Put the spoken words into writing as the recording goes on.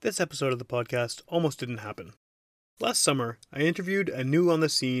This episode of the podcast almost didn't happen. Last summer, I interviewed a new on the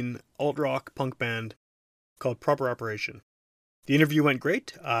scene alt-rock punk band called Proper Operation. The interview went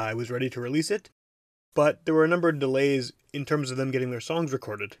great, I was ready to release it, but there were a number of delays in terms of them getting their songs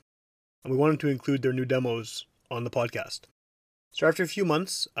recorded, and we wanted to include their new demos on the podcast. So after a few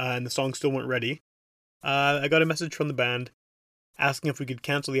months, and the songs still weren't ready, I got a message from the band asking if we could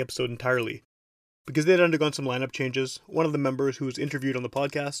cancel the episode entirely. Because they had undergone some lineup changes, one of the members who was interviewed on the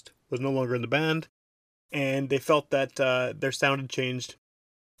podcast was no longer in the band, and they felt that their sound had changed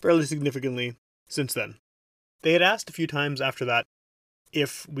fairly significantly since then. They had asked a few times after that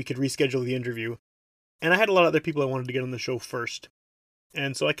if we could reschedule the interview, and I had a lot of other people I wanted to get on the show first.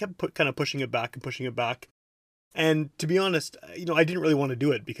 And so I kept kind of pushing it back. And to be honest, I didn't really want to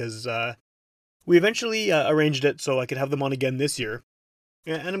do it because we eventually arranged it so I could have them on again this year,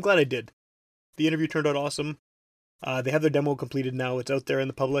 and I'm glad I did. The interview turned out awesome. They have their demo completed now. It's out there in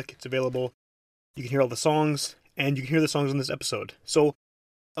the public. It's available. You can hear all the songs, and you can hear the songs on this episode. So,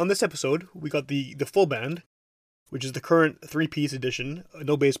 on this episode, we got the full band, which is the current 3-piece edition.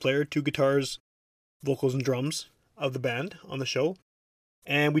 No bass player, 2 guitars, vocals, and drums of the band on the show.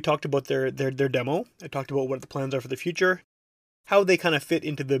 And we talked about their demo. I talked about what the plans are for the future, how they kind of fit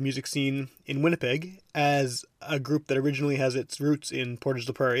into the music scene in Winnipeg as a group that originally has its roots in Portage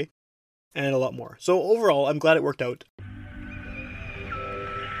la Prairie, and a lot more. So overall, I'm glad it worked out.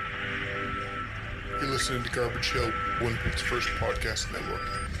 You're listening to Garbage Hill, Winnipeg's first podcast network.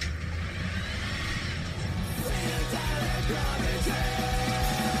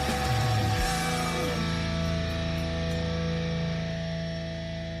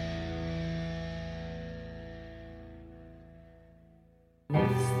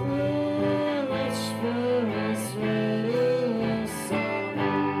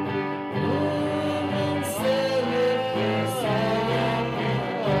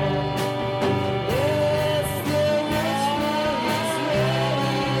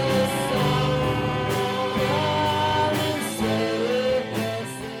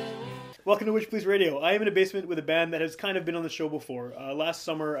 Welcome to Witch Police Radio. I am in a basement with a band that has kind of been on the show before. Last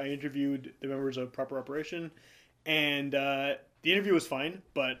summer, I interviewed the members of Proper Operation, and the interview was fine,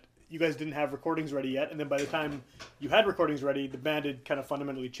 but you guys didn't have recordings ready yet, and then by the time you had recordings ready, the band had kind of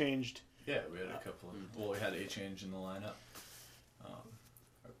fundamentally changed. Yeah, we had a couple of... Well, we had a change in the lineup.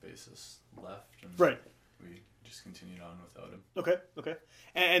 Our bassist left, and Right. we just continued on without him. Okay.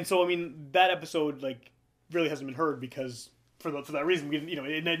 And so, I mean, that episode, really hasn't been heard because... For that reason, we didn't,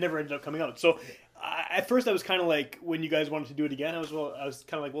 it never ended up coming out. So, at first, I was kind of like, when you guys wanted to do it again, I was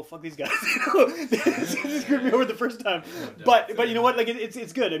kind of like, well, fuck these guys. They screwed me over the first time. But you know what?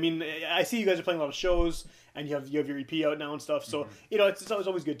 It's good. I mean, I see you guys are playing a lot of shows, and you have your EP out now and stuff. So, it's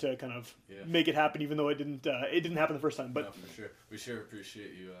always good to kind of make it happen, even though it didn't happen the first time. But no, for sure, we sure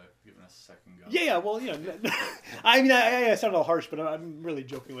appreciate you giving us a second go. Yeah. Well, I mean, I sound all harsh, but I'm really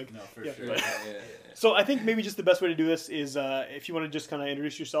joking. No, for sure. So I think maybe just the best way to do this is if you want to just kind of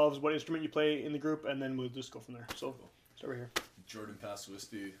introduce yourselves, what instrument you play in the group, and then we'll just go from there. So, start right here. Jordan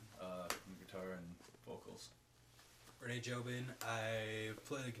Paswisty, guitar and vocals. Renee Jobin, I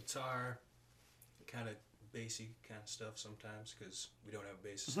play the guitar, kind of bassy kind of stuff sometimes because we don't have a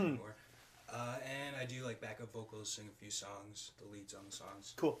bassist anymore. And I do backup vocals, sing a few songs, the leads on the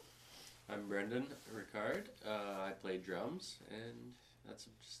songs. Cool. I'm Brendan Ricard. I play drums, and that's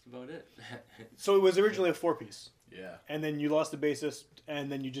just about it. So it was originally a 4-piece. Yeah. And then you lost the bassist,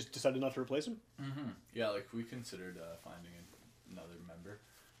 and then you just decided not to replace him? Mm-hmm. Yeah, we considered finding another member,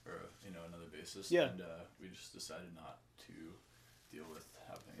 or, another bassist. Yeah. And we just decided not to deal with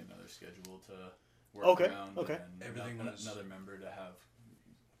having another schedule to work around. Okay. And Everything was... another member to have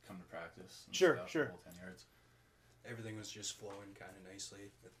come to practice. And Sure. the whole 10 yards. Everything was just flowing kind of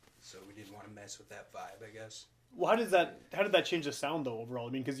nicely, so we didn't want to mess with that vibe, I guess. Well, how did that change the sound, though, overall?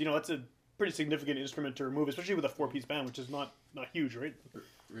 I mean, because, that's a pretty significant instrument to remove, especially with a 4-piece band, which is not huge, right?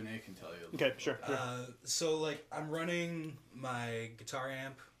 Renee can tell you. Okay, sure. So, I'm running my guitar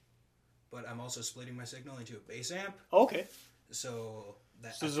amp, but I'm also splitting my signal into a bass amp. Oh, okay. So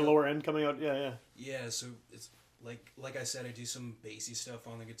there's a lower end coming out, yeah. Yeah, so it's like I said, I do some bassy stuff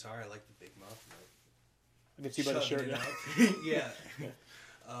on the guitar. I like the big muff. I can see by the shirt, yeah.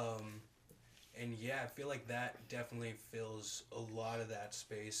 And yeah, I feel like that definitely fills a lot of that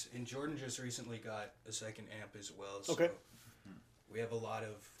space. And Jordan just recently got a second amp as well. So we have a lot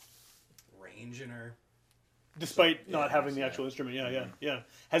of range in our... Despite not having the actual instrument, yeah.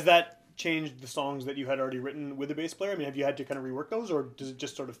 Has that changed the songs that you had already written with the bass player? I mean, have you had to kind of rework those, or does it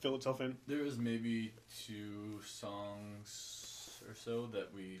just sort of fill itself in? There was maybe 2 songs or so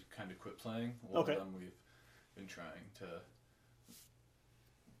that we kind of quit playing. One of them we've been trying to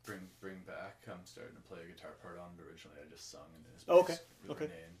bring back. I'm starting to play a guitar part on it. Originally, I just sung in his Oh, okay. bass with Okay.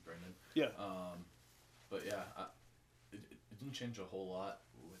 Renee and Brendan. Yeah. But yeah, it didn't change a whole lot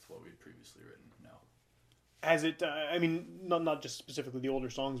with what we'd previously written. No. Has it? I mean, not just specifically the older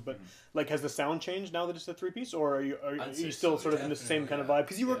songs, but like, has the sound changed now that it's a 3-piece, or are you I'd say still so, sort of in the same kind of vibe?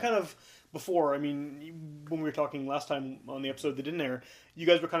 Because you were Yeah. kind of before. I mean, when we were talking last time on the episode that didn't air, you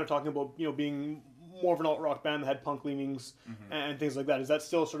guys were kind of talking about being more of an alt rock band that had punk leanings and things like that. Is that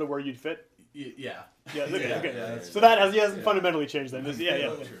still sort of where you'd fit? Yeah. Yeah. Okay. yeah, So that hasn't fundamentally changed then. Yeah.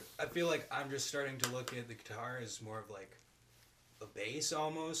 True. I feel like I'm just starting to look at the guitar as more of like a bass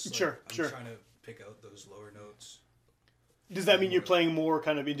almost. Like, Sure, I'm sure. trying to pick out those lower notes. Does that mean you're playing more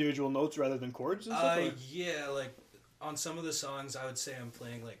kind of individual notes rather than chords and stuff? or- Yeah, like on some of the songs, I would say I'm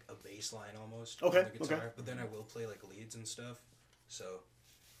playing like a bass line almost Okay, on the guitar, okay. but then I will play like leads and stuff. So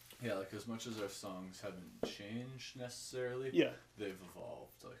Yeah, like as much as our songs haven't changed necessarily, Yeah. they've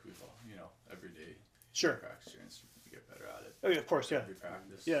evolved. Like we've all, every day Sure. practice your instrument to get better at it. Oh, yeah, of course, yeah. Every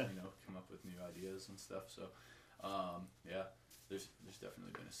practice, Yeah. come up with new ideas and stuff. So, yeah, there's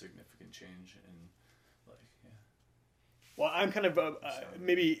definitely been a significant change in, like, yeah. Well, I'm kind of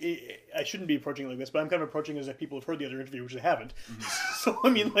maybe I shouldn't be approaching it like this, but I'm kind of approaching it as if people have heard the other interview, which they haven't. So I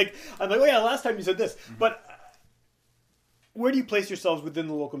mean, like, I'm like, oh yeah, last time you said this, but where do you place yourselves within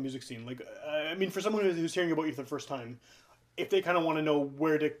the local music scene? Like, I mean, for someone who's hearing about you for the first time, if they kind of want to know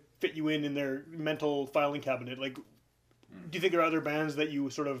where to fit you in their mental filing cabinet, like, do you think there are other bands that you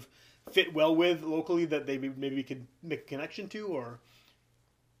sort of fit well with locally that they maybe could make a connection to, or you're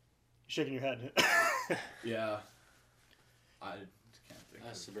shaking your head? Yeah. I can't think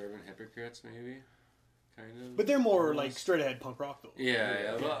of. Suburban Hypocrites, maybe, kind of. But they're more Almost. like straight ahead punk rock though.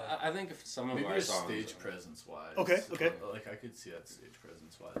 Yeah. Well, I think if some of Maybe our a songs. stage presence wise. Okay, okay. Like I could see that stage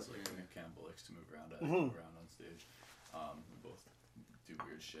presence wise. Like when Campbell likes to move around, I Mhm. move around on stage. We both do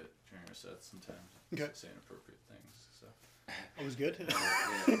weird shit during our sets sometimes. Okay. Say inappropriate things. So. That was good.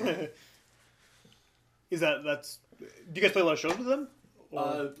 Yeah. Is that's? Do you guys play a lot of shows with them?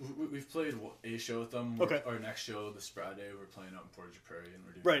 We've played a show with them. Okay. Our next show, this Friday, we're playing out in Portage Prairie, and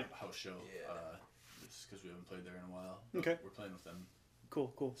we're doing Right. a house show. Yeah. Just because we haven't played there in a while. But Okay. We're playing with them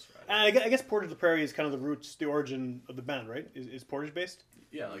Cool. this Friday. And I guess Portage the Prairie is kind of the roots, the origin of the band, right? Is Portage based?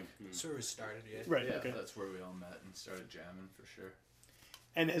 Yeah, like that's where we started. Yeah. Right. yeah, Okay. that's where we all met and started jamming for sure.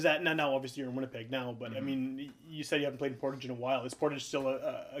 And is that now? Obviously, you're in Winnipeg now, but I mean, you said you haven't played in Portage in a while. Is Portage still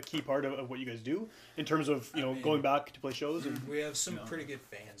a key part of what you guys do in terms of I mean- going back to play shows? And We have some No. pretty good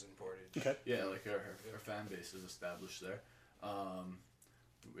fans in Portage. okay. Yeah, like our fan base is established there.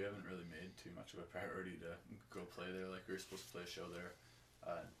 We haven't really made too much of a priority to go play there. Like we were supposed to play a show there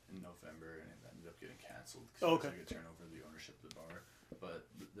in November, and it ended up getting canceled because Oh, okay. like a turnover of the ownership of the bar. But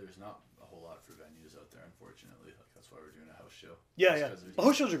there's not a whole lot for venues out there, unfortunately. Like that's why we're doing a house show. Yeah, Just yeah. 'cause there's Well,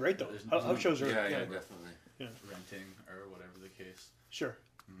 house shows are great though. there's House shows are Yeah, definitely. renting or whatever the case. Sure.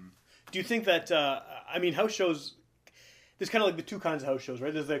 Do you think that, I mean, house shows, there's kind of like the two kinds of house shows,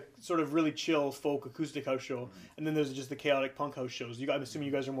 right? There's the sort of really chill folk acoustic house show, and then there's just the chaotic punk house shows. I'm assuming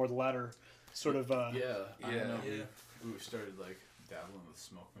you guys are more the latter sort of. Yeah, I Yeah. don't know. Yeah. We started like dabbling with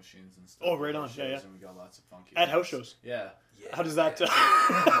smoke machines and stuff. Oh, at right house on. Yeah, shows, yeah. And we got lots of funky At house bands. shows? Yeah. Yeah. How does that,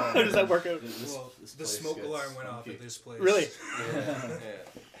 how does that work out? Well, the place smoke gets alarm went off funky. at this place. Really? Yeah.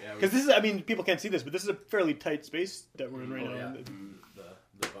 Yeah, Because this is, I mean, people can't see this, but this is a fairly tight space that we're in right oh, now. yeah.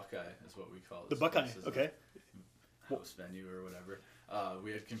 The Buckeye is what we call it. The Buckeye, okay. House venue or whatever.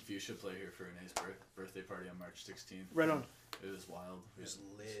 We had Confucia play here for Renee's birthday party on March 16th. Right on. It was wild. We It was had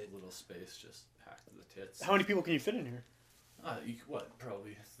lit. this little space just packed to the tits. How many people can you fit in here?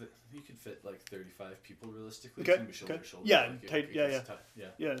 Probably you could fit like 35 people realistically. Okay, It's gonna be shoulder okay. to shoulder. Yeah, like, tight, it yeah, gets yeah. tight, yeah.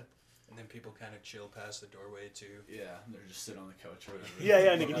 Yeah. And then people kind of chill past the doorway too. Yeah, and they're just sitting on the couch or whatever. Yeah,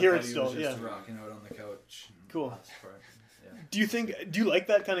 yeah, and they can My hear it buddy still, was just yeah. rocking out on the couch. Cool. Last part, yeah. Do you like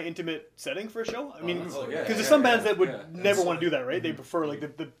that kind of intimate setting for a show? I mean, that's- because oh, yeah, there's some bands that would yeah. never want to do that, right? They prefer like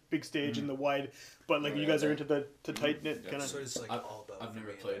the big stage and the wide, but like Oh, you yeah, guys are yeah. into the tight knit Yeah. kind So of. it's like I've, all about. I've for never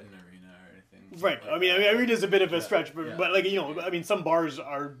me, played like- in an arena or anything. Right. like I mean, that. arena is a bit of a Yeah, stretch, but, yeah. but like I mean, some bars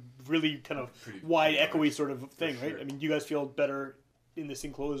are really kind of Pretty wide, large, echoey sort of thing, for right? sure. I mean, do you guys feel better in this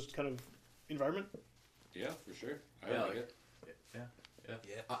enclosed kind of environment? Yeah, for sure. I Yeah, like like- it.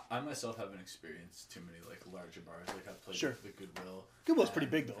 Yeah. I myself haven't experienced too many like larger bars. Like I've played Sure. the Goodwill. Goodwill's pretty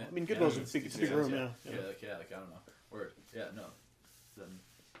big though. I mean, Goodwill's yeah, a big, it's a yeah, big room, yeah. yeah. Like I don't know. Or no. Then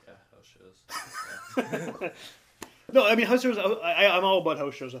house shows. No, I mean house shows. I'm all about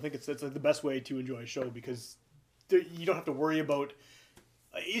house shows. I think it's like the best way to enjoy a show because you don't have to worry about.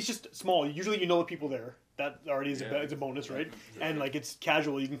 It's just small. Usually, you know the people there. That already is Yeah. it's a bonus, right? And like it's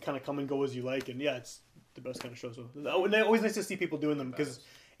casual. You can kind of come and go as you like, and yeah, it's the best kind of show. So and always nice to see people doing them because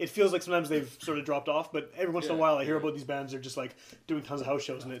it feels like sometimes they've sort of dropped off, but every once in a Yeah, while I hear yeah. about these bands. They're just like doing tons of house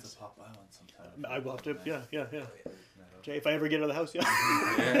shows, and We'll have it's to pop by one sometime. I will have to. Yeah. Oh, yeah. Okay, if I ever get out of the house, yeah.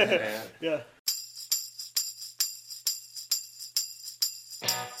 Yeah. Yeah.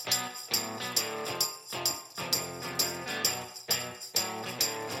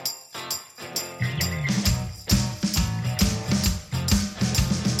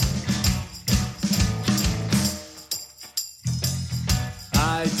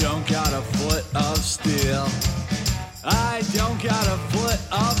 I don't got a foot of steel. I don't got a foot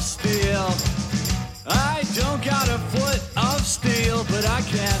of steel. I don't got a foot of steel, but I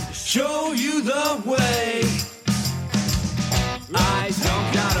can show you the way. I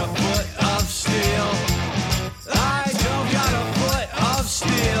don't got a foot of steel. I don't got a foot of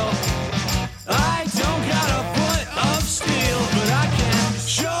steel. I don't got a foot of steel, but I can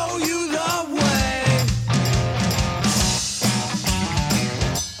show you the way.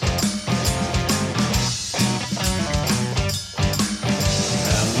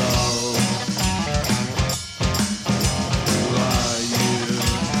 Hello, who are you?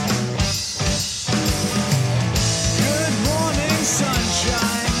 Good morning,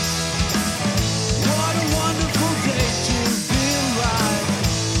 sunshine. What a wonderful day to be alive.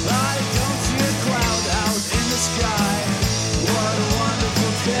 I don't see a cloud out in the sky. What a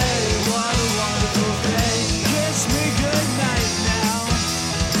wonderful day, what a wonderful day. Kiss me goodnight now,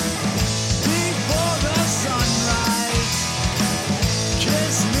 before the sunrise.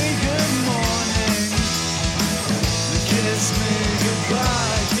 Kiss me good morning. Kiss me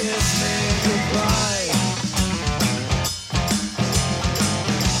goodbye, kiss me goodbye.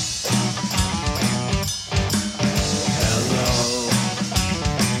 Hello,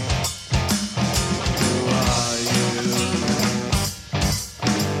 who are you?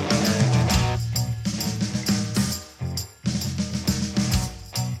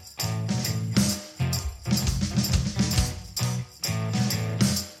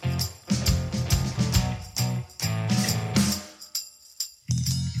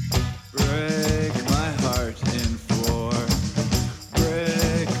 Break my heart in four.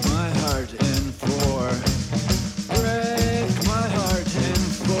 Break my heart in four. Break my heart in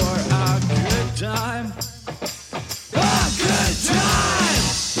four. A good time. A good time.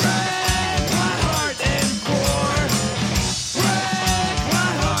 Break my heart in four. Break my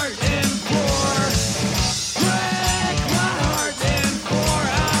heart in four. Break my heart in four.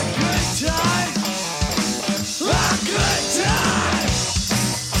 A good time. A good time.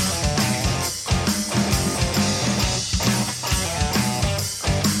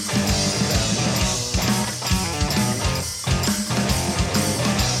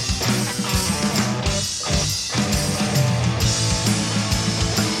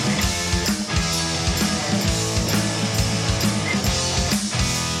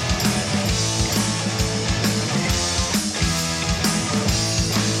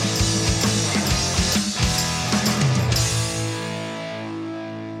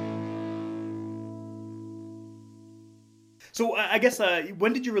 So I guess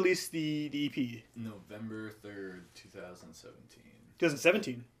when did you release the EP? November 3rd, 2017.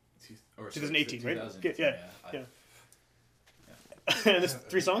 2017. Or 2018, right? 2018, Yeah, yeah. And there's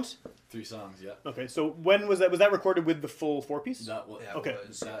 3 songs. 3 songs, yeah. Okay, so when was that? Was that recorded with the full 4-piece? That was, Yeah, Okay.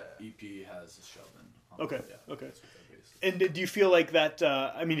 That EP has Sheldon on Okay, it, yeah. okay. That's what that based. And do you feel like that?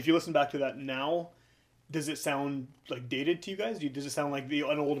 I mean, if you listen back to that now, does it sound like dated to you guys? Does it sound like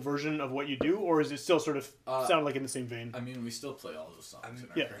an old version of what you do, or is it still sort of sound like in the same vein? I mean, we still play all those songs in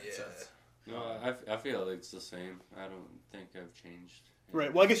our yeah. current Yeah. sets. No, I feel it's the same. I don't think I've changed.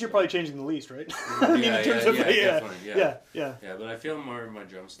 Right. Well, I guess you're probably changing the least, right? I mean, Yeah, in terms yeah, of yeah, yeah, definitely, yeah, yeah. yeah. Yeah, but I feel more of my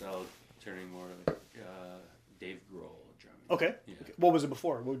drum style turning more like Dave Grohl drumming. Okay. Yeah. Okay. What was it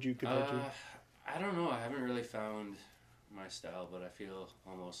before? What would you compare it to? I don't know. I haven't really found my style, but I feel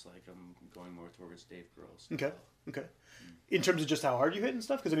almost like I'm going more towards Dave Grohl's style. Okay. Okay. In terms of just how hard you hit and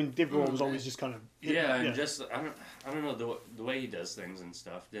stuff, because I mean, Dave Grohl was always just kind of Yeah, and just I don't know the way he does things and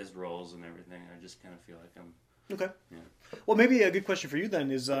stuff, does rolls and everything. I just kind of feel like I'm. Okay. Yeah. Well, maybe a good question for you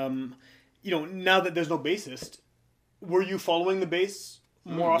then is, now that there's no bassist, were you following the bass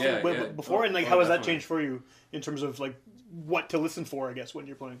more often before? And how has that definitely. changed for you in terms of like what to listen for, I guess, when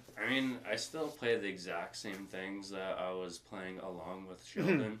you're playing? I mean, I still play the exact same things that I was playing along with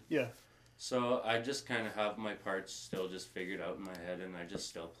Sheldon. Yeah. So I just kind of have my parts still just figured out in my head, and I just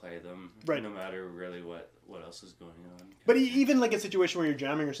still play them, Right. no matter really what else is going on. But even like a situation where you're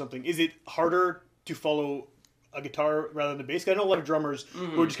jamming or something, is it harder to follow a guitar rather than a bass? 'Cause I know a lot of drummers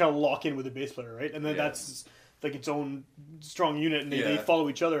who just kind of lock in with a bass player, right? And then Yeah. that's like its own strong unit, and they Yeah. follow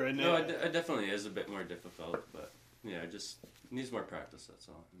each other. And No, it definitely is a bit more difficult, but yeah, just Needs more practice. That's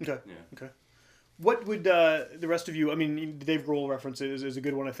all. Okay. Yeah. Okay. What would the rest of you? I mean, the Dave Grohl reference is a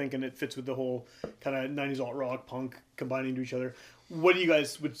good one, I think, and it fits with the whole kind of '90s alt rock punk combining to each other. What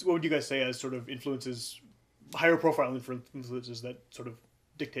would you guys say as sort of influences, higher profile influences that sort of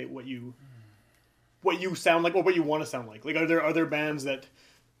dictate what you sound like or what you want to sound like? Like, are there bands that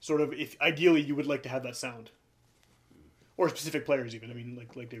sort of, if ideally you would like to have that sound, or specific players even? I mean,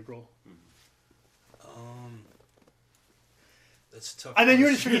 like Dave Grohl. That's a tough. And then you're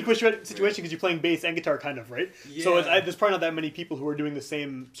in a question. tricky situation because you're playing bass and guitar, kind of, right? So Yeah. there's probably not that many people who are doing the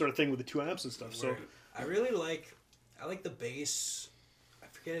same sort of thing with the 2 amps and stuff. So Right. I really like the bass. I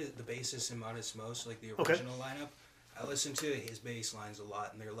forget the bassist in Modest Most, like the Okay. original lineup. I listen to his bass lines a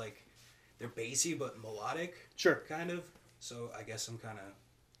lot, and they're bassy but melodic, sure. kind of. So I guess I'm kind of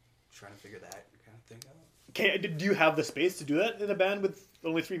trying to figure that kind of thing out. Do you have the space to do that in a band with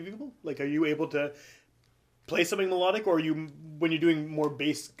only 3 people? Like, are you able to play something melodic, or are you, when you're doing more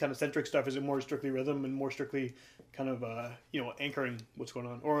bass kind of centric stuff, is it more strictly rhythm and more strictly kind of anchoring what's going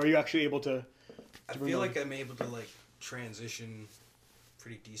on, or are you actually able to? I bring feel on- like I'm able to like transition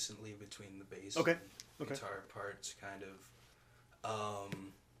pretty decently between the bass Okay. and Okay. guitar parts, kind of.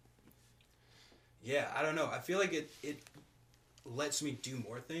 Yeah, I don't know. I feel like it lets me do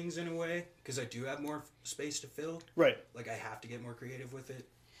more things in a way because I do have more space to fill. Right. Like I have to get more creative with it,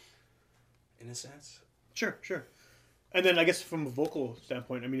 in a sense. Sure. And then I guess from a vocal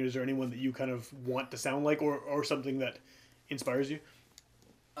standpoint, I mean, is there anyone that you kind of want to sound like, or something that inspires you?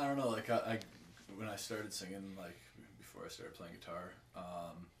 I don't know, like I when I started singing, like before I started playing guitar,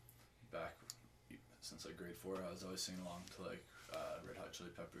 back since like grade 4, I was always singing along to like Red Hot Chili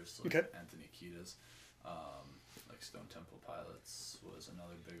Peppers, like Okay. Anthony Kiedis, like Stone Temple Pilots was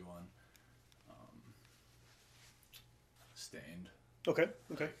another big one. Stained. Okay.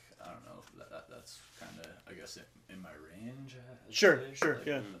 Like, I don't know. That's kind of, I guess, in my range. I'd Sure, say. sure, Like,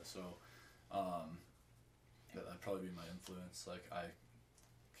 yeah. So, that'd probably be my influence. Like, I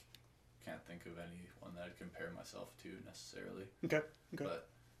can't think of anyone that I'd compare myself to necessarily. Okay. But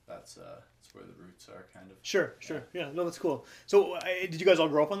that's where the roots are, kind of. Sure. Yeah, no, that's cool. So, did you guys all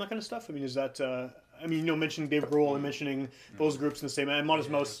grow up on that kind of stuff? I mean, is that, mentioning Dave Grohl and mentioning those groups in the same, and Modest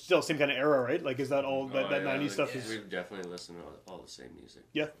Mouse, still same kind of era, right? Like, is that all, that 90s stuff is, We definitely listen to all the same music.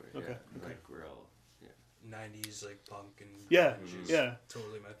 Yeah, okay. Like we're all. 90s like punk and Yeah, grunge is yeah.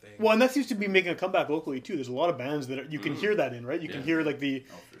 totally my thing. Well, and that seems to be making a comeback locally, too. There's a lot of bands that you can hear that in, right? You can Yeah. hear, like, the,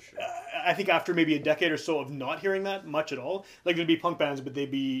 Oh, for sure. I think after maybe a decade or so of not hearing that much at all, like, there'd be punk bands, but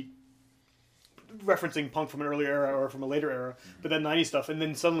they'd be referencing punk from an earlier era or from a later era, but then 90s stuff, and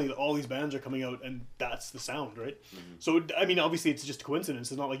then suddenly all these bands are coming out, and that's the sound, right? So, I mean, obviously it's just a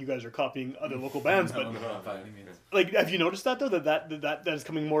coincidence. It's not like you guys are copying other local bands, but, No, not by any means. like, have you noticed that, though, that is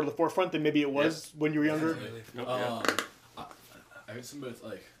coming more to the forefront than maybe it was when you were younger? Definitely. Nope, yeah. I heard somebody,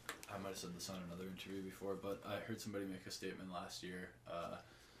 like, I might have said this on another interview before, but I heard somebody make a statement last year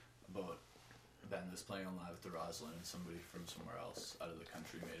about a band that's playing on live at the Roslyn, and somebody from somewhere else out of the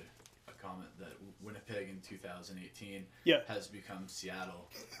country made a comment that Winnipeg in 2018 Yeah. has become Seattle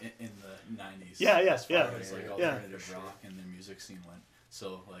in the 90s. Yeah, as far yeah. as, like, Yeah. alternative rock and the music scene went.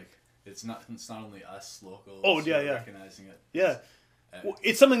 So, like, it's not only us locals Oh, who yeah, are yeah. recognizing it. Yeah. Uh, Well,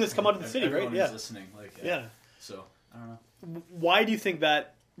 it's something that's come out of the city, right? everyone Yeah. who's listening, like, Yeah. So, I don't know. Why do you think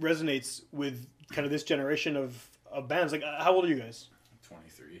that resonates with kind of this generation of bands? Like, how old are you guys?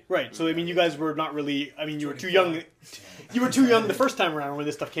 23. Right. So, I mean, you guys were not really, I mean, you were too young. You were too young the first time around when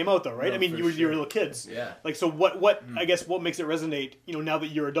this stuff came out, though, right? No, I mean, for you were sure. little kids. Yeah. Like, so what I guess, what makes it resonate, now that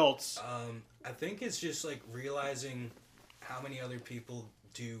you're adults? I think it's just like realizing how many other people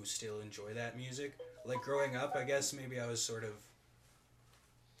do still enjoy that music. Like growing up, I guess maybe I was sort of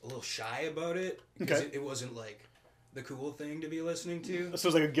a little shy about it because Okay. it wasn't like the cool thing to be listening to. So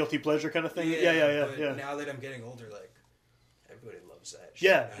it's like a guilty pleasure kind of thing? Yeah. But now that I'm getting older, like everybody loves that.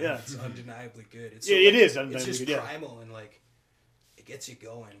 Yeah, shit, yeah. man. It's undeniably good. It's Yeah, so, it like, is undeniably It's just good, yeah. primal and like it gets you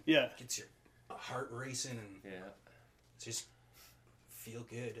going. Yeah. Gets your heart racing and Yeah. just feel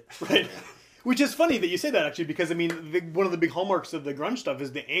good. Right. Which is funny that you say that, actually, because, I mean, one of the big hallmarks of the grunge stuff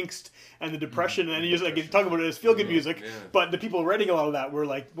is the angst and the depression, and you just, like, you talk about it as feel-good music, Yeah. but the people writing a lot of that were,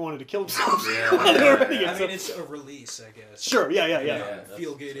 like, wanted to kill themselves Yeah. while they were writing it. I so- mean, it's a release, I guess. Sure, yeah. that's-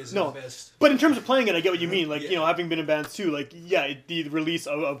 Feel good isn't No. the best. But in terms of playing it, I get what you mean. Like, Yeah. having been in bands too, like, yeah, the release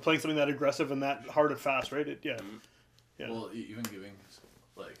of playing something that aggressive and that hard and fast, right? Yeah. Well, even giving,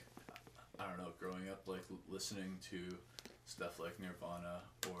 like, I don't know, growing up, like, listening to stuff like Nirvana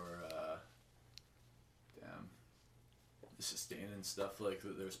or, Sustain and stuff, like,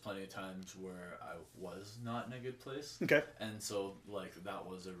 there was plenty of times where I was not in a good place. Okay. And so, like, that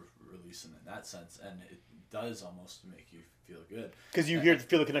was a release in that sense, and it does almost make you feel good. Because you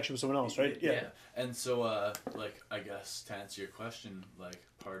feel the connection with someone else, right? Yeah. And so, like, I guess to answer your question, like,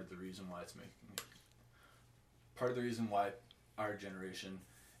 part of the reason why our generation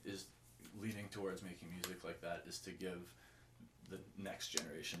is leaning towards making music like that is to give the next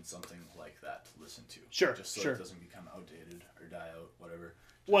generation something like that to listen to. Sure, Just so sure. it doesn't become outdated or die out, whatever.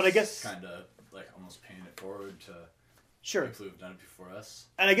 Well, and I guess- kind of like almost paying it forward to Sure. people who've done it before us.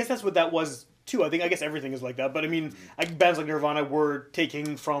 And I guess that's what that was too. I guess everything is like that. But I mean, bands like Nirvana were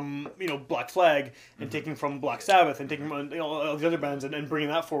taking from Black Flag and taking from Black Sabbath and taking from all the other bands and bringing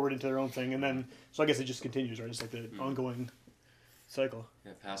that forward into their own thing. And then so I guess it just continues, right? It's like the ongoing cycle.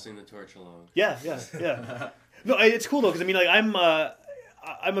 Yeah, passing the torch along. Yeah. No, it's cool though because I mean, like I'm a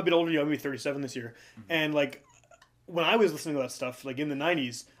bit older. I'm gonna be 37 this year, and like when I was listening to that stuff, like in the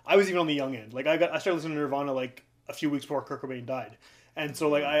 90s, I was even on the young end. Like I started listening to Nirvana like a few weeks before Kurt Cobain died. And so,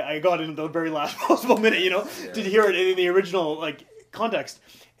 like, I got in the very last possible minute, to hear it in the original, like, context.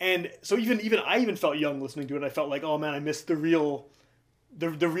 And so I even felt young listening to it. I felt like, oh, man, I missed the real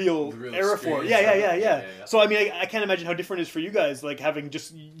era for it. Yeah. So, I mean, I can't imagine how different it is for you guys, like, having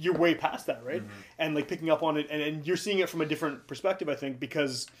just, you're way past that, right? And, like, picking up on it. And you're seeing it from a different perspective, I think,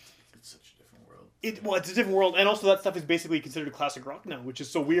 because... It's such a different world. It's a different world. And also that stuff is basically considered classic rock now, which is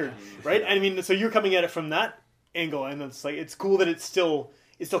so weird, right? And I mean, so you're coming at it from that angle, and it's like it's cool that it still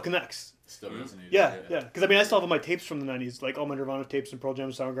connects. Still resonates. Yeah. Because I mean, I still have all my tapes from the '90s, like all my Nirvana tapes and Pearl Jam,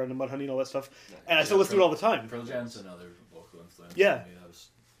 Soundgarden, and Mudhoney, and all that stuff, and I still listen to it all the time. Pearl Jam's another vocal influence. Yeah. For me. That was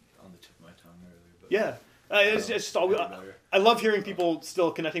on the tip of my tongue earlier. But Yeah, it's just always. I love hearing people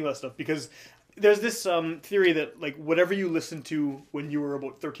still connecting with that stuff because there's this theory that like whatever you listened to when you were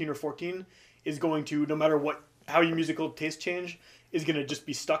about 13 or 14 is going to, no matter how your musical taste change, is going to just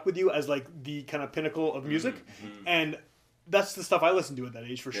be stuck with you as like the kind of pinnacle of music. And that's the stuff I listened to at that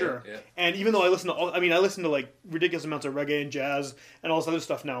age for sure. Yeah. And even though I listen to like ridiculous amounts of reggae and jazz and all this other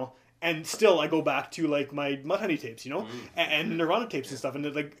stuff now, and still I go back to like my Mudhoney tapes, and Nirvana tapes and stuff.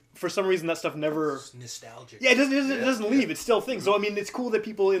 And like for some reason that stuff never... It's nostalgic. Yeah, it doesn't leave. It's still things. So I mean, it's cool that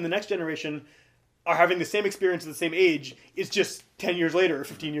people in the next generation are having the same experience at the same age. It's just 10 years later or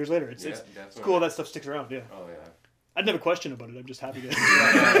 15 years later. It's cool that stuff sticks around. Yeah. Oh yeah. I'd never question about it. I'm just happy to.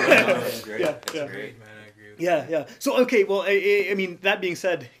 That's great. Yeah, That's yeah. great. Man, I agree with Yeah. So okay, well, I mean, that being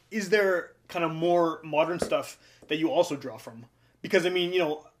said, is there kind of more modern stuff that you also draw from? Because I mean,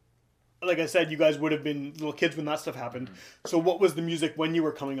 like I said, you guys would have been little kids when that stuff happened. So what was the music when you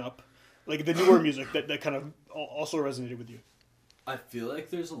were coming up, like the newer music that kind of also resonated with you? I feel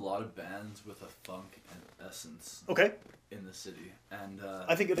like there's a lot of bands with a funk and essence Okay. in the city, and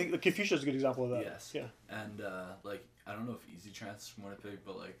I think the Confucia is a good example of that. yes, Yeah. and like I don't know if Easy Trance is from Winnipeg,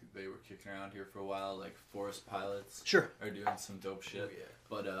 but like they were kicking around here for a while. Like Forest Pilots Sure. are doing some dope shit, Oh, yeah.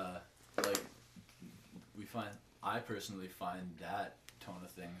 but like I personally find that tone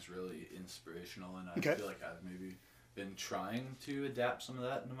of things really inspirational, and I Okay. feel like I've maybe been trying to adapt some of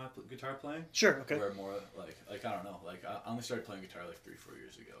that into my guitar playing. Sure. Okay. Where more like I don't know, like I only started playing guitar like 3-4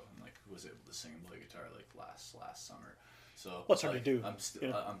 years ago, and like was able to sing and play guitar like last summer. So What's hard to like, do? I'm still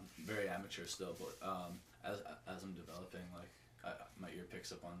Yeah. I'm very amateur still, but as I'm developing, like my ear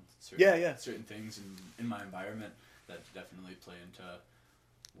picks up on certain things in my environment that definitely play into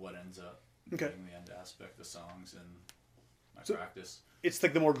what ends up Okay. being the end aspect of songs and my So- practice. It's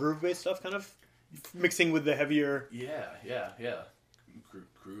like the more groove-based stuff, kind of mixing with the heavier. Yeah.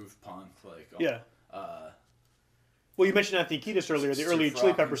 Groove punk, like Yeah. Well, you mentioned Anthony Kiedis earlier. The early surf Chili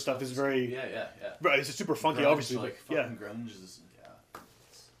rock Pepper and stuff is very. yeah. Right, it's super funky, Grunge, obviously. like But, yeah. fucking grunge is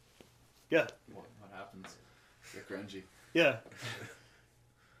it's Yeah. what happens. Get grungy. Yeah.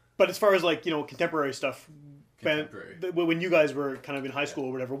 But as far as like contemporary stuff, Contemporary. when you guys were kind of in high school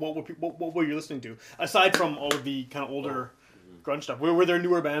or whatever, what were you listening to aside from all of the kind of older grunge stuff? Were there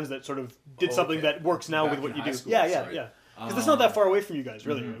newer bands that sort of did something okay. that works now Back with what in you high do? school, Yeah. sorry. Because that's not that far away from you guys,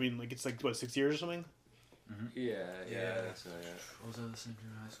 really. I mean, like it's like what 6 years or something. Yeah. Yeah. So yeah. What was I listening to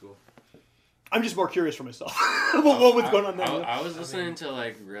in high school? I'm just more curious for myself. what was going on there? I was listening to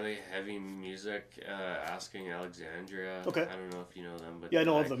like really heavy music, Asking Alexandria. Okay. I don't know if you know them, but Yeah, I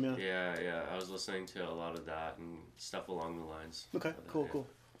know like, of them, yeah. Yeah. I was listening to a lot of that and stuff along the lines. Okay, of that, cool.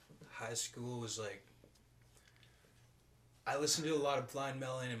 yeah. High school was like. I listened to a lot of Blind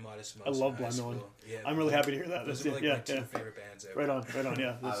Melon and Modest Mouse. I love in Blind high Melon. school. Yeah, I'm really happy to hear that. Those That's- are like yeah, my two yeah. favorite bands ever. Right on.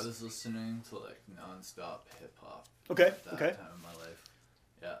 Yeah. I was listening to like non-stop hip hop. Okay, At that okay. time in my life.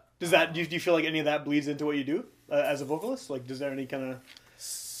 Yeah. Does that do you feel like any of that bleeds into what you do as a vocalist? Like, does there any kind of?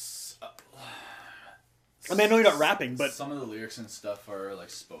 I mean, I know you're not rapping, but some of the lyrics and stuff are like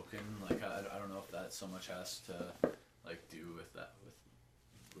spoken. Like I don't know if that so much has to like do with that with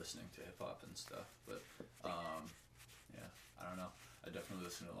listening to hip hop and stuff. But yeah, I don't know. I definitely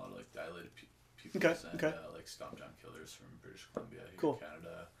listen to a lot of like Dilated Peoples and like Stomp Down Killers from British Columbia here in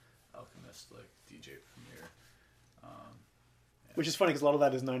Canada, Alchemist, like DJ Premier. Which is funny because a lot of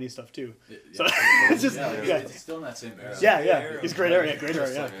that is 90s stuff too. So Yeah, it's just it's still in that same era. Yeah, it's great area, great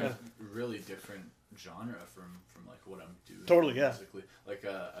Just area. like Yeah. a really different genre from like what I'm doing. Totally, yeah. Musically. Like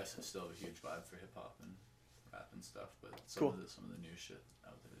I still have a huge vibe for hip hop and rap and stuff, but some of the new shit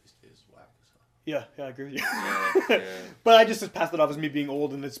out there these days is whack as hell. Yeah, I agree with you. Yeah. But I just passed it off as me being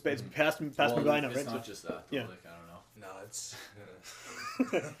old, and it's passed me by now, It's right? not just that. Though. Yeah. Like I don't know. No, it's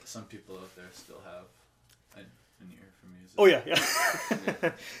Some people out there still have an ear for music. Oh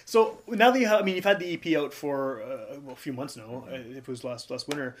yeah. So now that you've had the EP out for a few months now. It was last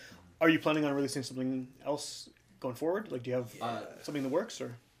winter. Are you planning on releasing something else going forward? Like, do you have something in the works,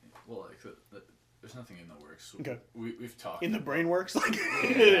 or? Well, like there's nothing in the works. Okay. We've talked In the brain works, like.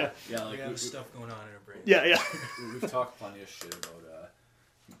 Yeah, we like have stuff going on in our brain. Yeah. we've talked plenty of shit about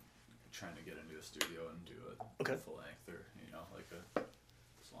trying to get into a studio and do a full length, or like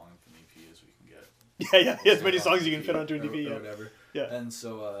as long of an EP as we can get. Yeah. As many songs as you can fit onto an EP. Or whatever. Yeah. And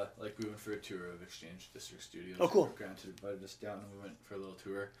so like we went for a tour of Exchange District Studios. Oh, cool. Granted, invited us down and we went for a little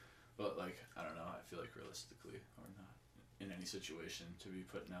tour, but like I don't know. I feel like realistically we're not in any situation to be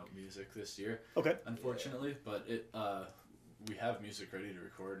putting out music this year. Okay. Unfortunately, but we have music ready to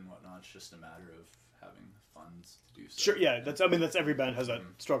record and whatnot. It's just a matter of having funds to do so. Sure. Yeah. That's every band has that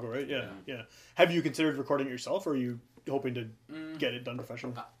struggle, right? Yeah. Have you considered recording it yourself, or are you hoping to get it done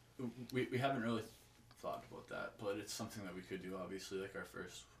professionally? We haven't really thought about that, but it's something that we could do. Obviously, like our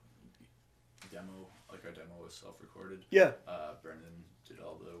first demo, our demo was self-recorded. Yeah. Brendan did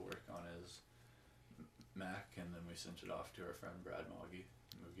all the work on his Mac, and then we sent it off to our friend Brad Moggy.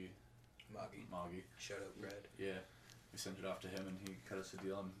 Shout out Brad. Yeah, we sent it off to him, and he cut us a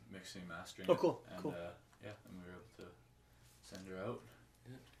deal on mixing and mastering. Oh, cool. And Cool. and we were able to send her out.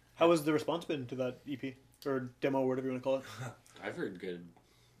 How has the response been to that EP or demo, whatever you want to call it? I've heard good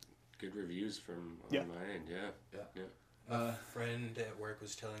reviews from on my end. Yeah. My friend at work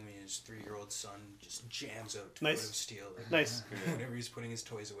was telling me his 3-year-old son just jams out to Nice. Foot of Steel. Like, Nice. Whenever he's putting his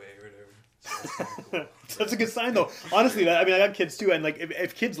toys away or whatever. So that's kinda cool. That's a good sign, though. Honestly, I got kids too, and like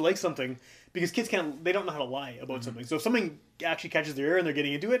if kids like something, because kids they don't know how to lie about something. So if something actually catches their ear and they're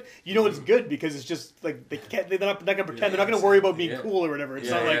getting into it, it's good because it's just like they're not gonna pretend. They're not gonna worry about being cool or whatever.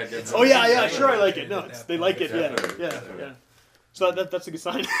 It's not like, definitely. oh yeah, sure, I like it. No, they like it. Definitely. Yeah. So that's a good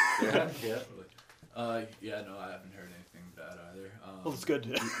sign. Yeah. No, I haven't heard anything bad either. Well, that's good.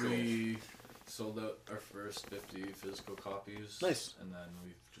 We sold out our first 50 physical copies. Nice. And then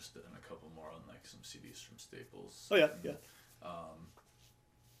we've just done a couple more on like some CDs from Staples. Oh yeah.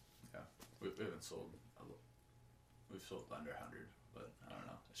 We haven't sold. We've sold under 100, but I don't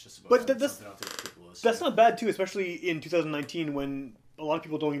know. It's just about. But having that's- something out there for people to listen That's to. not bad too, especially in 2019 when a lot of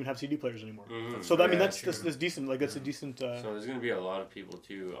people don't even have CD players anymore. So that's decent. Like that's a decent. So there's going to be a lot of people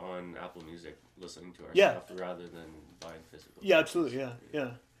too on Apple Music listening to our Yeah. stuff rather than buying physical. Yeah, copies. absolutely.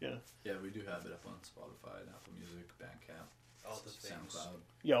 Yeah. Yeah, we do have it up on Spotify and Apple Music, Bandcamp, All the things. SoundCloud.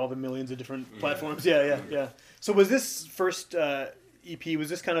 Yeah, all the millions of different platforms. Yeah. So was this first EP? Was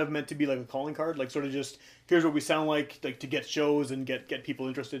this kind of meant to be like a calling card, like sort of just here's what we sound like to get shows and get people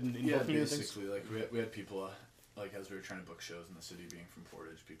interested in Yeah, booking and things? basically, like we had people like as we were trying to book shows in the city, being from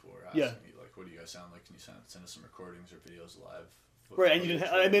Portage, people were Yeah. asking me like, "What do you guys sound like? Can you send us some recordings or videos live?" Right, and you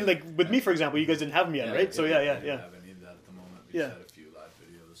didn't. Like with me, for example, you guys didn't have them yet, right? So We yeah. didn't have any of that at the moment. We just had a few live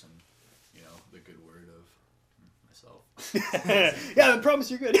videos and the good word of myself. Yeah, I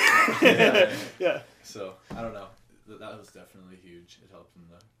promise you're good. Yeah. So I don't know. That was definitely huge. It helped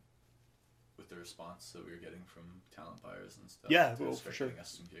with the response that we were getting from talent buyers and stuff. Yeah, to well, start for sure. getting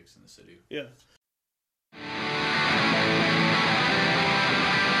us some gigs in the city. Yeah.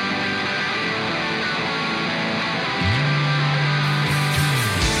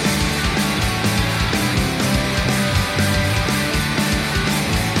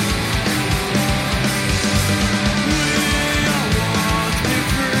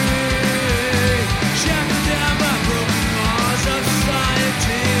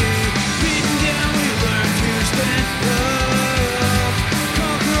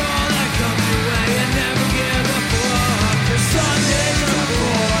 Conquer all that comes your way and never give up.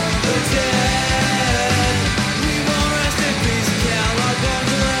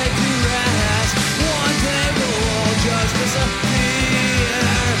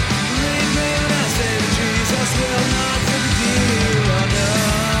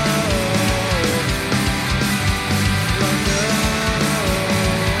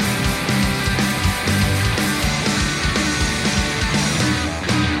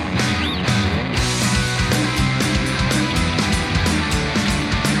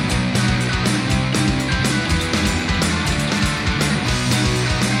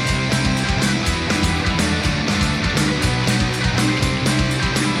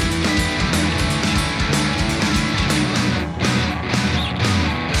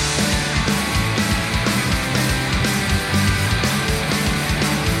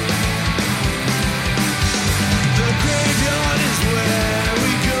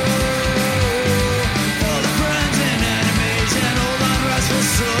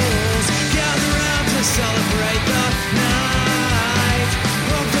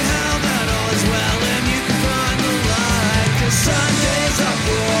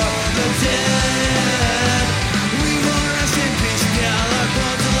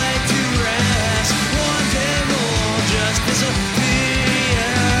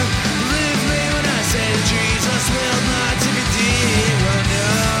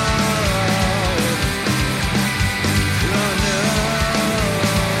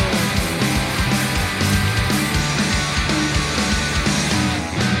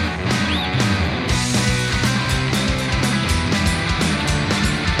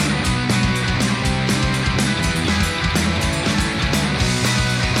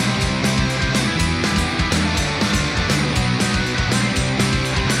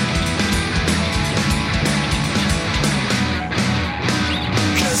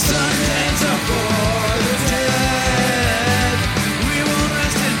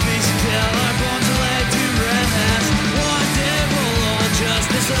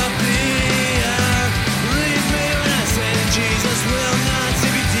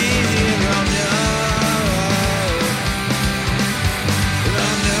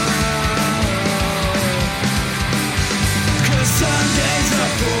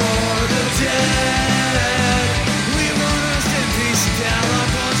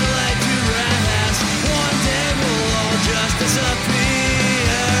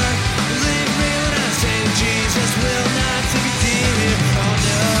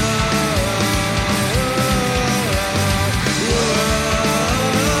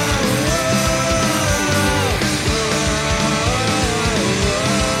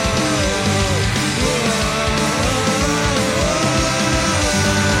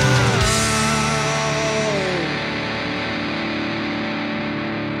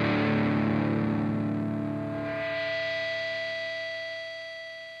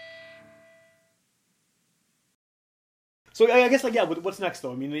 So I guess like what's next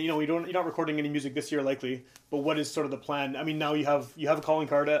though? I mean, you're not recording any music this year likely, but what is sort of the plan? I mean, now you have a calling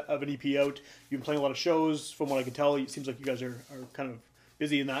card of an EP out. You've been playing a lot of shows. From what I can tell, it seems like you guys are kind of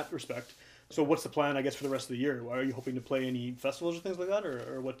busy in that respect. So what's the plan, I guess, for the rest of the year? Are you hoping to play any festivals or things like that,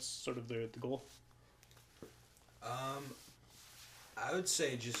 or what's sort of the goal? I would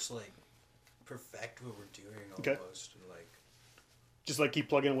say just like perfect what we're doing Okay. almost, and like Just like keep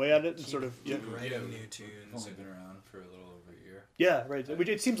plugging away at it and sort of keep writing new We've tunes. only And, been around for a little over a year. Yeah, right. Which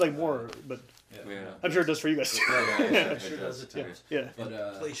it seems like more, but Yeah. I'm sure it does for you guys. Yeah, It it sure does does. at times. Yeah.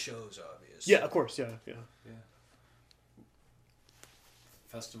 But play shows, obvious. Yeah, of course. Yeah.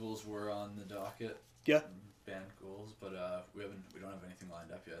 festivals were on the docket. Yeah. Band goals, but we don't have anything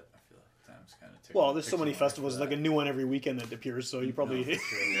lined up yet. I feel like time's kind of ticking. Well, there's so ticking many away festivals, for like a that. new one every weekend that appears. So you probably No, for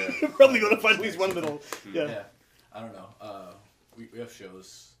sure. Yeah. you're probably going to find at least one that'll. Yeah. Yeah, I don't know. We have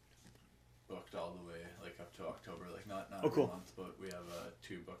shows booked all the way like up to October. Like not Oh, every cool. month, but we have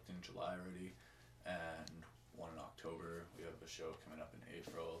 2 booked in July already, and 1 in October. We have a show coming up in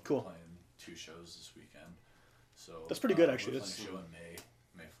April. Cool. We're playing 2 shows this weekend. So That's pretty good, actually. We're playing That's- a show in May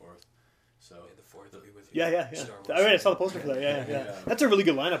 4th. So Yeah, the fourth will be with Yeah. Star Wars. All right, I saw the poster for that. Yeah. Yeah. That's a really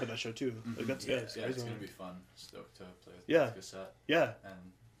good lineup in that show too. Like that's yeah, it's it's crazy. gonna be fun. Stoked to play with Yeah. Cassette Yeah,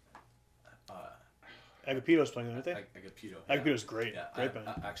 and Agapito's playing, aren't they? Agapito. Agapito's great. Yeah, Great I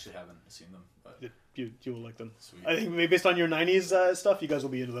band. actually haven't seen them, but You will like them. sweet. I think maybe based on your '90s stuff, you guys will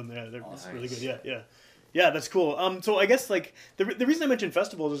be into them. Yeah, they're Awesome. really good. Yeah. That's cool. So I guess like the reason I mentioned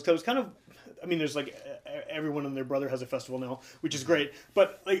festivals is because kind of, I mean, there's like everyone and their brother has a festival now, which is great.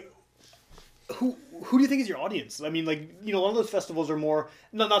 But like, who do you think is your audience? I mean, like, a lot of those festivals are more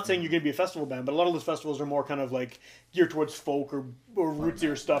not saying you're going to be a festival band, but a lot of those festivals are more kind of like geared towards folk or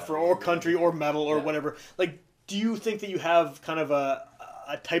rootsier stuff or country or metal or whatever. Like, do you think that you have kind of a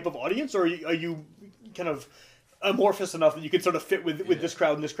type of audience, or are you kind of amorphous enough that you can sort of fit with this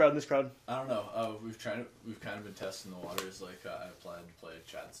crowd and this crowd and this crowd? I don't know. We've kind of been testing the waters. Like I applied to play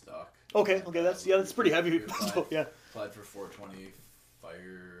Chadstock. Okay, that's pretty heavy We festival. applied, Yeah. applied for 420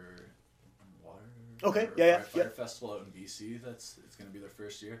 Fire Water. Okay, or yeah. Fire Festival out in BC. It's going to be their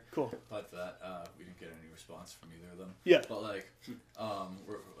first year. Cool. Applied for that. We didn't get any response from either of them. Yeah. But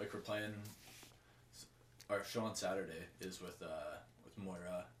we're playing. Our show on Saturday is with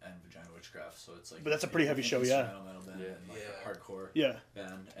Moira and Vagina Witchcraft, so it's like. But that's a pretty heavy show, yeah. Instrumental metal band and like a hardcore Yeah.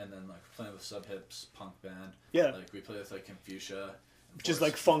 band, and then like we're playing with Subhips punk band. Yeah. Like we play with like Confucia. Which is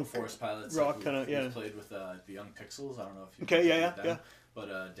like funk, Forest Pilots, rock like, kinda, yeah. We've played with the Young Pixels. I don't know if you. Okay, played yeah. with them, But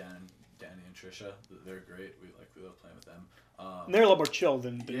Danny and Trisha, they're great. We love playing with them. And they're a lot more chill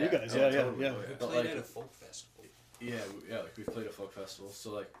than you Yeah, guys. oh, Yeah. totally. Yeah. We But, played like, at a folk festival. Like we've played at folk festivals,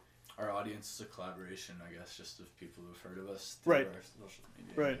 so like our audience is a collaboration, I guess, just of people who've heard of us through Right. our social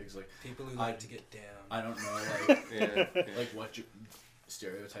media Right. gigs. Like People who I- like to get down. I don't know, like Yeah. like what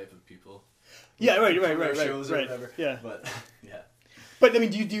stereotype of people. Yeah, right, come to our right, shows or right. whatever. Yeah. But yeah. But I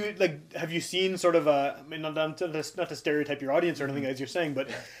mean, do you like? Have you seen sort of I mean, not to stereotype your audience or anything as you're saying, but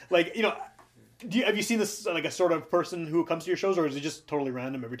like have you seen this like a sort of person who comes to your shows, or is it just totally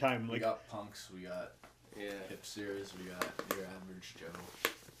random every time? We Like, got punks, we got Yeah. hipsters, we got your average Joe.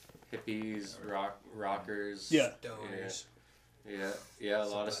 Hippies, rockers. yeah, Stoners. Yeah. A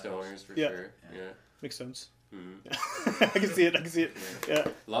lot of stoners for Yeah. sure. Yeah. makes sense. Mhm. I can see it. Yeah,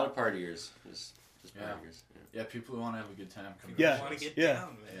 A lot of partiers. Just Yeah. partiers. Yeah, people who want to have a good time come Yeah. to Want our to shows. get Yeah.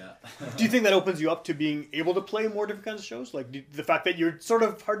 down, man. Yeah. Do you think that opens you up to being able to play more different kinds of shows? Like the fact that you're sort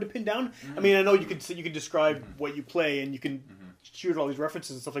of hard to pin down. I mean, I know you can describe what you play and you can shoot all these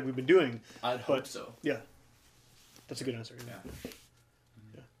references and stuff like we've been doing. I'd hope But- so. Yeah, that's a good answer. Yeah. Yeah.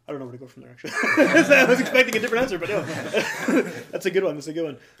 Yeah. I don't know where to go from there. Actually, I was expecting a different answer, but no, that's a good one. That's a good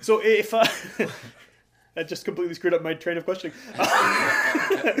one. So if that just completely screwed up my train of questioning.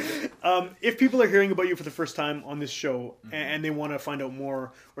 If people are hearing about you for the first time on this show and they want to find out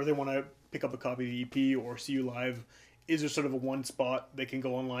more, or they want to pick up a copy of the EP or see you live, is there sort of a one spot they can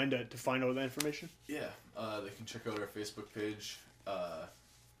go online to find out that information? Yeah, they can check out our Facebook page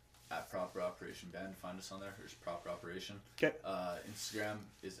at Proper Operation Band. Find us on there. There's Proper Operation. Okay. Instagram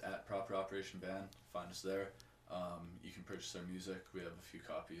is at Proper Operation Band. Find us there. You can purchase our music. We have a few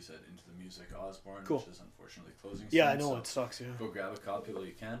copies at Into the Music Osborne, Cool. which is unfortunately closing Yeah, I soon, know so it sucks. Yeah. go grab a copy while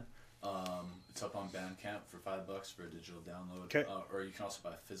you can. It's up on Bandcamp for $5 for a digital download. Okay. Or you can also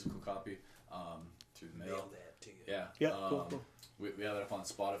buy a physical copy through the mail. Mail that to you. Yeah. Yeah, cool. We have it up on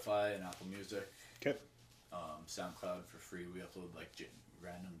Spotify and Apple Music. Okay. SoundCloud for free. We upload like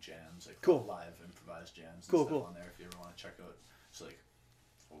random jams, like Cool. live improvised jams Cool, and stuff cool. on there if you ever want to check out. It's like,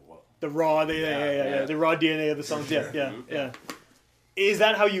 The raw, Yeah. the raw DNA of the songs. Yeah. Is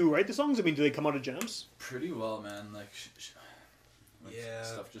that how you write the songs? I mean, do they come out of jams? Pretty well, man. Like, like, Yeah.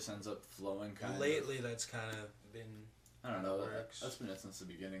 stuff just ends up flowing kind of. Lately, that's kind of been. I don't know. works. That's been it since the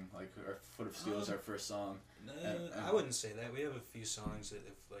beginning. Like, our Foot of Steel is our first song. No, And- I wouldn't say that. We have a few songs that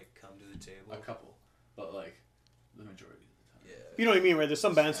have like come to the table. A couple, but like the majority of the time. Yeah. You know what I mean, right? There's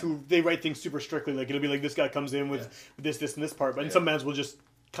some bands who they write things super strictly. Like it'll be like this guy comes in with this, and this part, but Yeah. some bands will just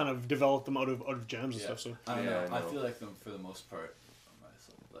kind of develop them out of jams and Yeah. stuff. So I don't Yeah, know. I I know. feel like for the most part,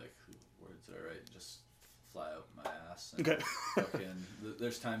 like words that I write just fly out my ass. And okay, fucking,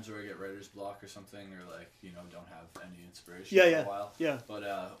 there's times where I get writer's block or something, or like don't have any inspiration Yeah, for yeah. a while. yeah. But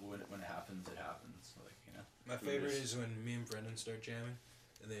when it happens, it happens. Like My favorite is when me and Brendan start jamming,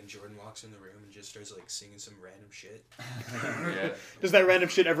 and then Jordan walks in the room and just starts like singing some random shit. Yeah. Does that random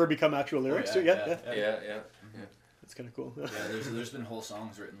shit ever become actual lyrics? too? Yeah. Yeah. That's kind of cool. Yeah, there's been whole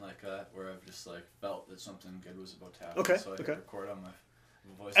songs written like that where I've just like felt that something good was about to happen. Okay, So I okay. hit record on my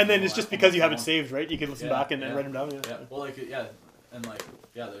voice. And then memo it's just app on because my you have it phone. saved, right? You can listen back and write them down. Yeah. Well, and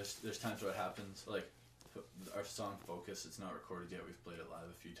there's times where it happens. Like our song "Focus," it's not recorded yet. We've played it live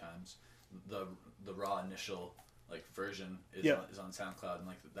a few times. The raw initial like version is on SoundCloud, and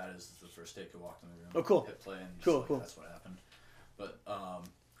like that is the first take. I walked in the room. Oh, cool. Hit play, and just, Cool, like, cool. That's what happened. But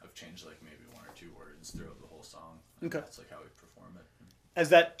I've changed like maybe one or two words throughout the whole song. And Okay. That's like how we perform it. Has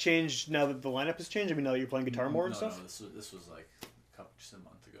that changed now that the lineup has changed? I mean, now that you're playing guitar more and No, stuff. No, this was like just a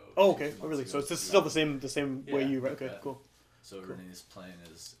month ago. Oh, 2 okay. months Oh, really? ago. So it's Yeah. still the same way Yeah, you write. Okay, yeah. cool. So Renee's playing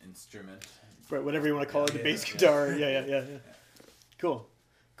his instrument. Right, whatever you want to call it, the Yeah, bass yeah. guitar. Yeah. Cool.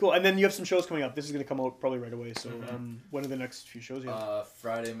 And then you have some shows coming up. This is going to come out probably right away. So when are the next few shows you have?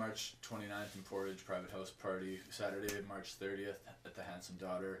 Friday, March 29th in Portage, private house party. Saturday, March 30th at the Handsome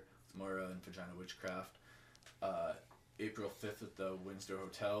Daughter with Moira and Vagina Witchcraft. April 5th at the Windsor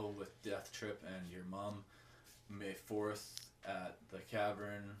Hotel with Death Trip and Your Mom. May 4th at the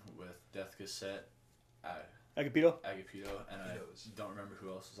Cavern with Death Cassette at Agapito? Agapito. And I Agapito's. don't remember who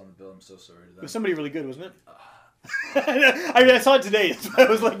else was on the bill. I'm so sorry to It them. was somebody really good, wasn't it? I mean, I saw it today. So I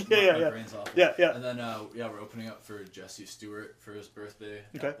was like, My yeah. brain's awful. Yeah. And then we're opening up for Jesse Stewart for his birthday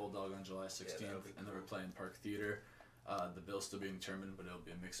Okay. at Bulldog on July 16th, that'll be and then we're playing Park Theater. The bill's still being determined, but it'll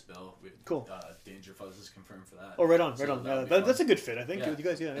be a mixed bill. Cool. Danger Fuzz is confirmed for that. Oh, right on. So Yeah, that'll be fun. that's a good fit, I think, Yeah. with you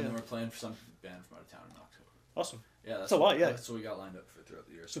guys. Yeah. And then we're playing for some band from out of town in October. Awesome. Yeah, That's a lot, yeah. That's what we got lined up for throughout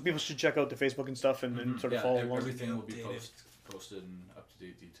the year. So people should check out the Facebook and stuff and sort of yeah, follow along. everything will be Updated. posted and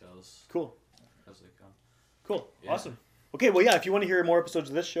up-to-date details Cool. as they come. Cool. Yeah. Awesome. Okay, well, yeah, if you want to hear more episodes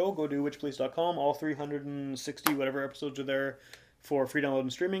of this show, go to witchplace.com. All 360 whatever episodes are there for free download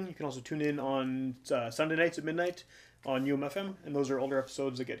and streaming. You can also tune in on Sunday nights at midnight on UMFM, and those are older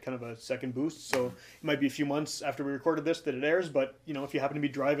episodes that get kind of a second boost. So it might be a few months after we recorded this that it airs, but if you happen to be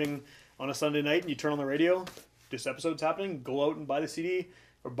driving on a Sunday night and you turn on the radio, this episode's happening, go out and buy the CD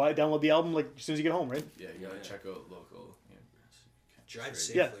or download the album like as soon as you get home, right? Yeah, you gotta Yeah. check out local. Drive radio.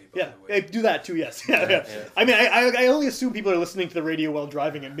 safely. Yeah. by the way. Hey, do that too. Yes. Yeah. I mean, I only assume people are listening to the radio while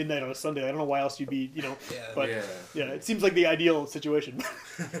driving at midnight on a Sunday. I don't know why else you'd be, Yeah. But Yeah. it seems like the ideal situation.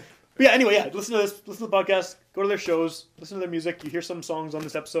 But yeah. Anyway, listen to this. Listen to the podcast. Go to their shows. Listen to their music. You hear some songs on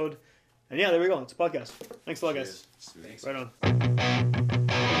this episode, and yeah, there we go. It's a podcast. Thanks a lot, guys. Cheers. Right on.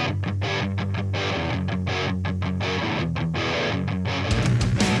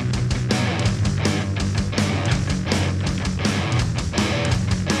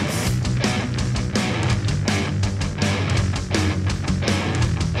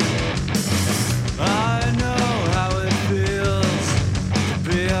 I know how it feels to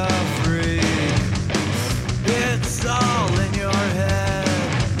be a freak. It's all in your head,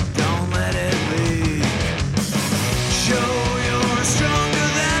 don't let it leak. Show your strength.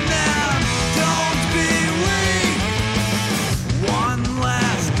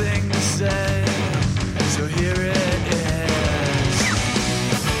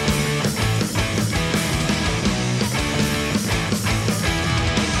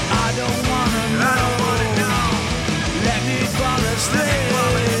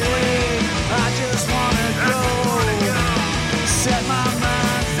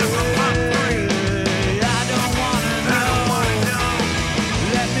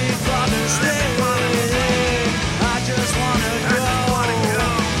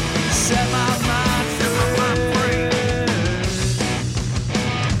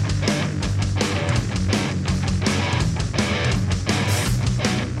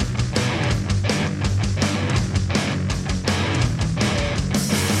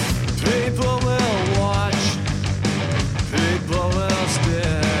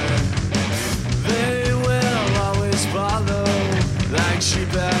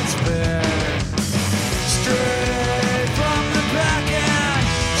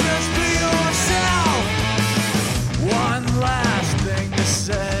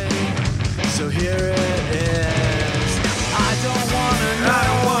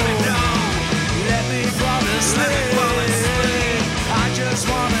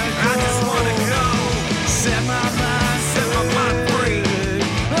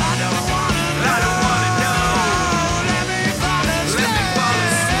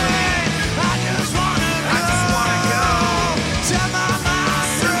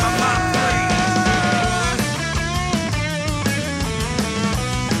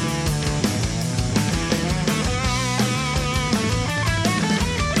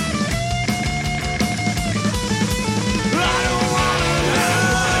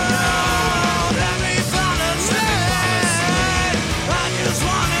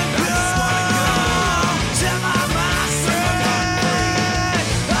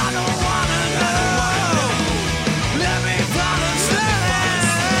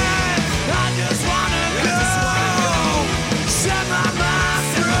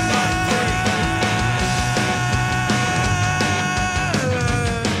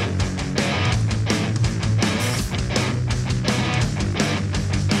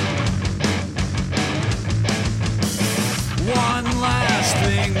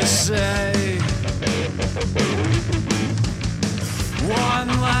 to say. One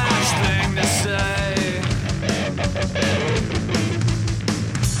last thing to say.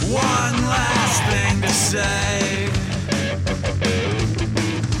 One last thing to say.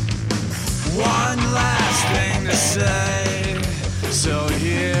 One last thing to say. So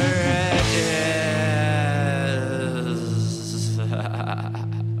here